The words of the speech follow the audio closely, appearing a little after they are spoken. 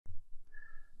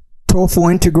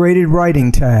TOEFL Integrated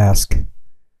Writing Task.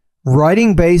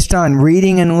 Writing based on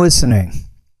reading and listening.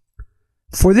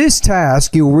 For this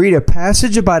task, you'll read a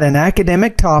passage about an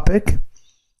academic topic.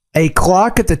 A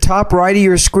clock at the top right of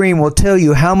your screen will tell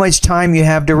you how much time you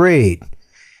have to read.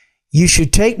 You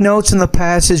should take notes on the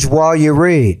passage while you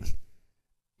read.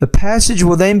 The passage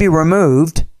will then be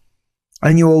removed,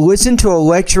 and you will listen to a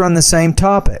lecture on the same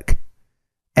topic.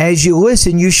 As you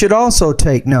listen, you should also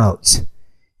take notes.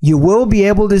 You will be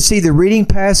able to see the reading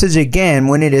passage again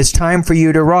when it is time for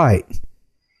you to write.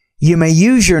 You may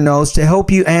use your notes to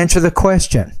help you answer the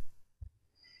question.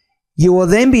 You will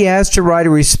then be asked to write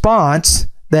a response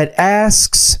that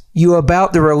asks you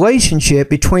about the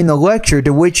relationship between the lecture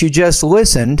to which you just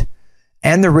listened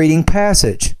and the reading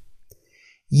passage.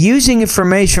 Using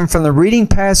information from the reading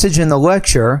passage and the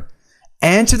lecture,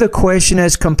 answer the question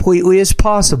as completely as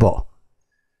possible.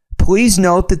 Please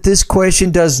note that this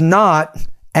question does not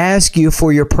ask you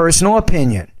for your personal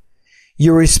opinion.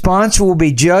 Your response will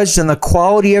be judged on the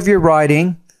quality of your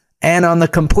writing and on the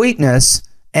completeness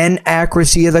and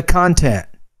accuracy of the content.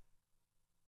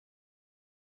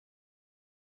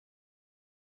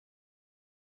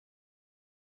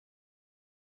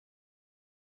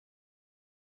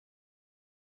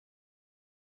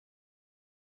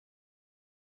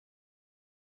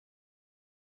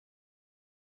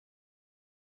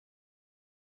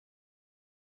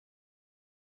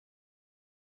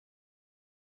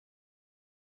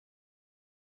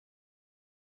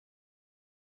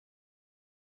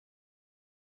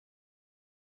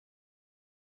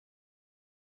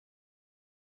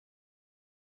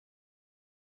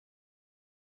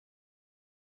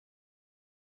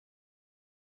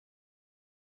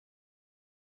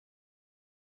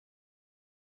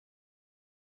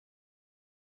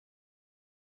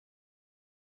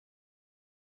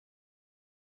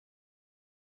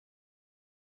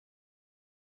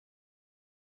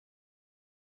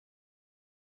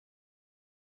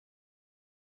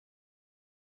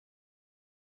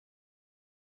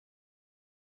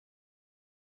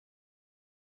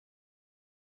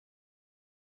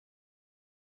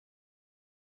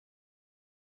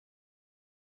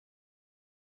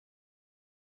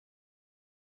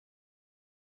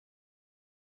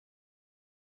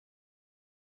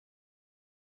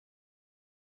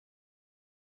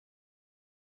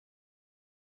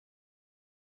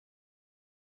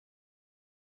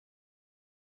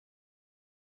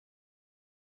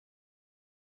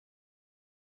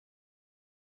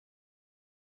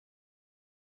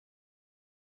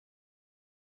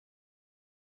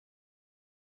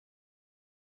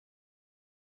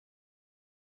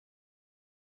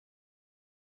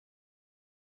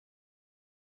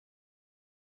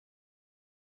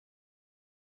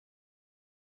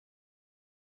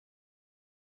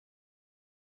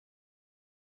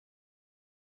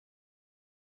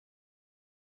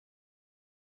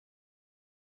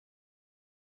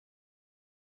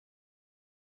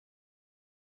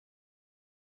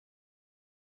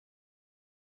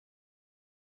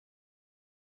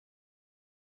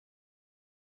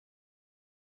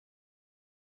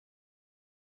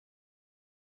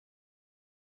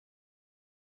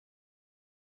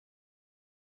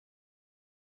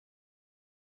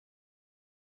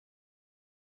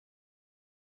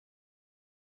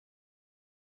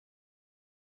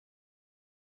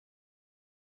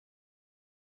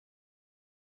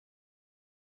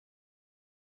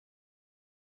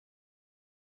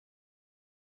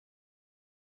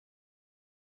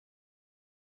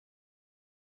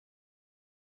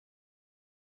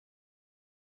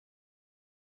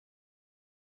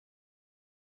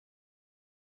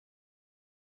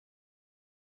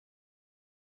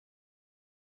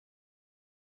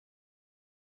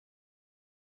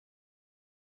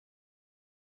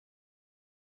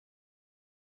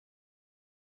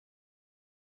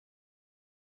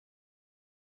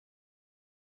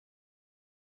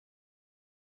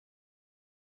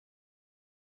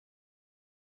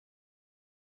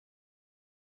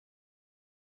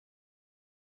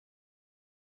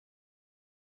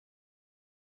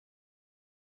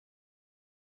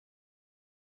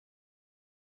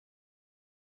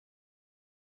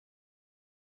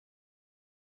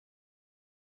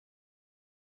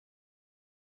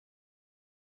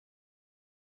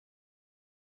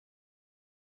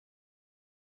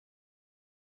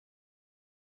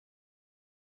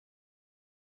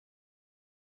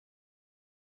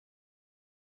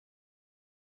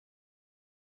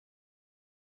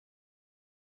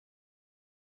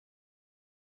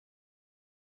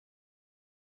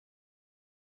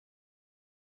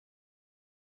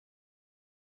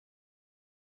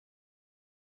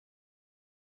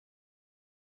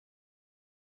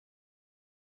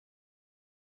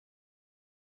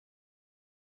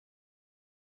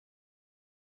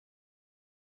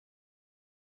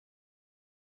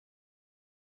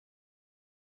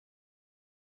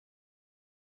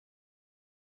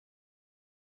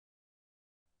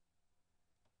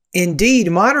 Indeed,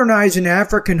 modernizing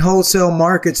African wholesale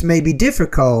markets may be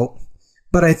difficult,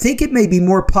 but I think it may be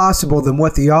more possible than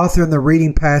what the author in the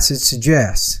reading passage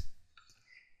suggests.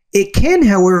 It can,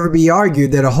 however, be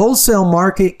argued that a wholesale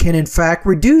market can in fact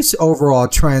reduce overall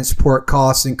transport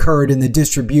costs incurred in the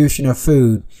distribution of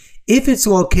food if its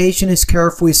location is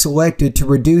carefully selected to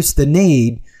reduce the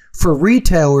need for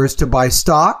retailers to buy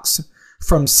stocks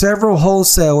from several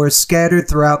wholesalers scattered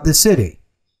throughout the city.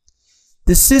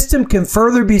 The system can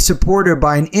further be supported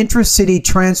by an intra-city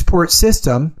transport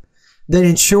system that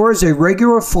ensures a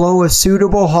regular flow of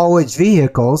suitable haulage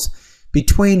vehicles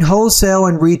between wholesale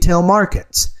and retail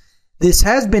markets. This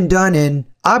has been done in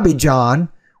Abidjan,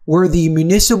 where the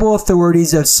municipal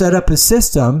authorities have set up a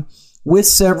system with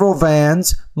several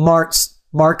vans,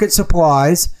 market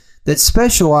supplies that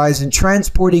specialize in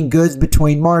transporting goods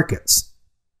between markets.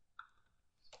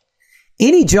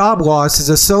 Any job losses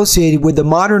associated with the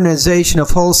modernization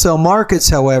of wholesale markets,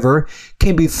 however,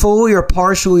 can be fully or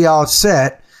partially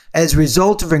offset as a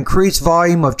result of increased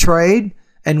volume of trade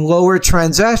and lower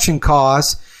transaction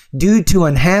costs due to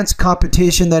enhanced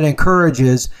competition that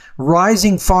encourages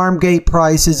rising farm gate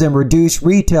prices and reduced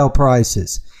retail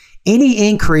prices. Any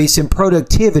increase in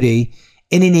productivity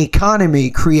in an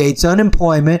economy creates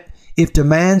unemployment if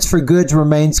demands for goods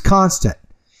remains constant.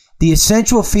 The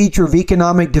essential feature of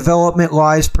economic development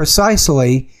lies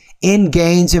precisely in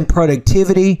gains in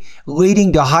productivity,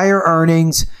 leading to higher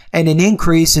earnings and an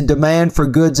increase in demand for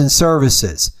goods and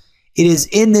services. It is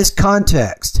in this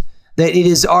context that it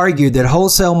is argued that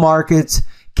wholesale markets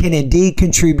can indeed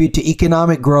contribute to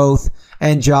economic growth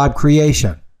and job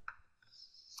creation.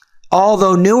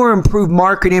 Although newer improved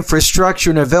market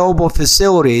infrastructure and available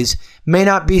facilities may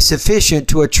not be sufficient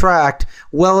to attract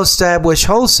well-established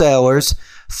wholesalers,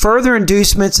 further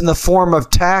inducements in the form of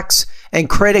tax and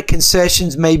credit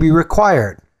concessions may be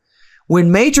required.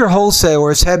 When major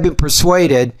wholesalers have been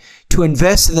persuaded to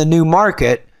invest in the new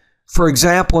market, for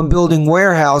example in building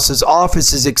warehouses,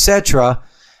 offices, etc.,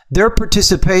 their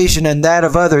participation and that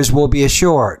of others will be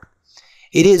assured.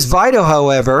 It is vital,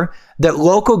 however, that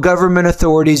local government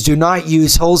authorities do not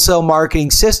use wholesale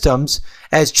marketing systems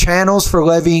as channels for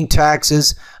levying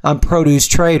taxes on produce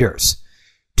traders.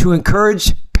 To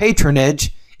encourage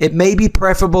patronage, it may be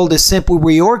preferable to simply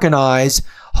reorganize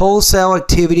wholesale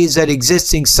activities at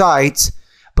existing sites,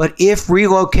 but if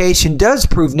relocation does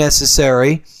prove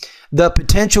necessary, the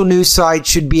potential new site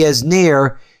should be as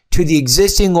near to the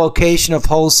existing location of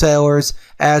wholesalers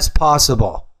as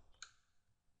possible.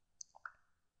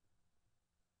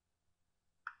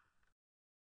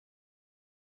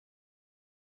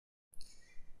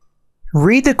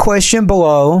 Read the question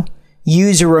below.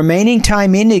 Use the remaining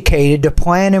time indicated to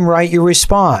plan and write your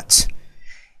response.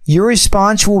 Your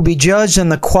response will be judged on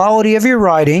the quality of your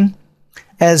writing,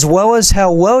 as well as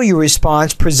how well your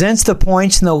response presents the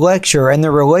points in the lecture and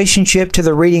their relationship to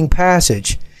the reading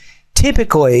passage.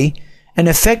 Typically, an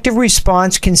effective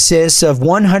response consists of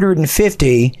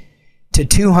 150 to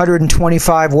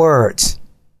 225 words.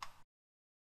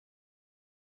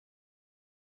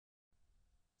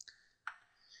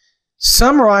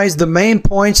 Summarize the main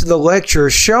points of the lecture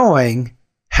showing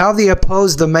how they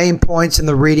oppose the main points in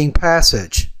the reading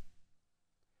passage.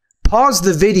 Pause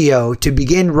the video to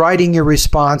begin writing your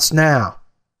response now.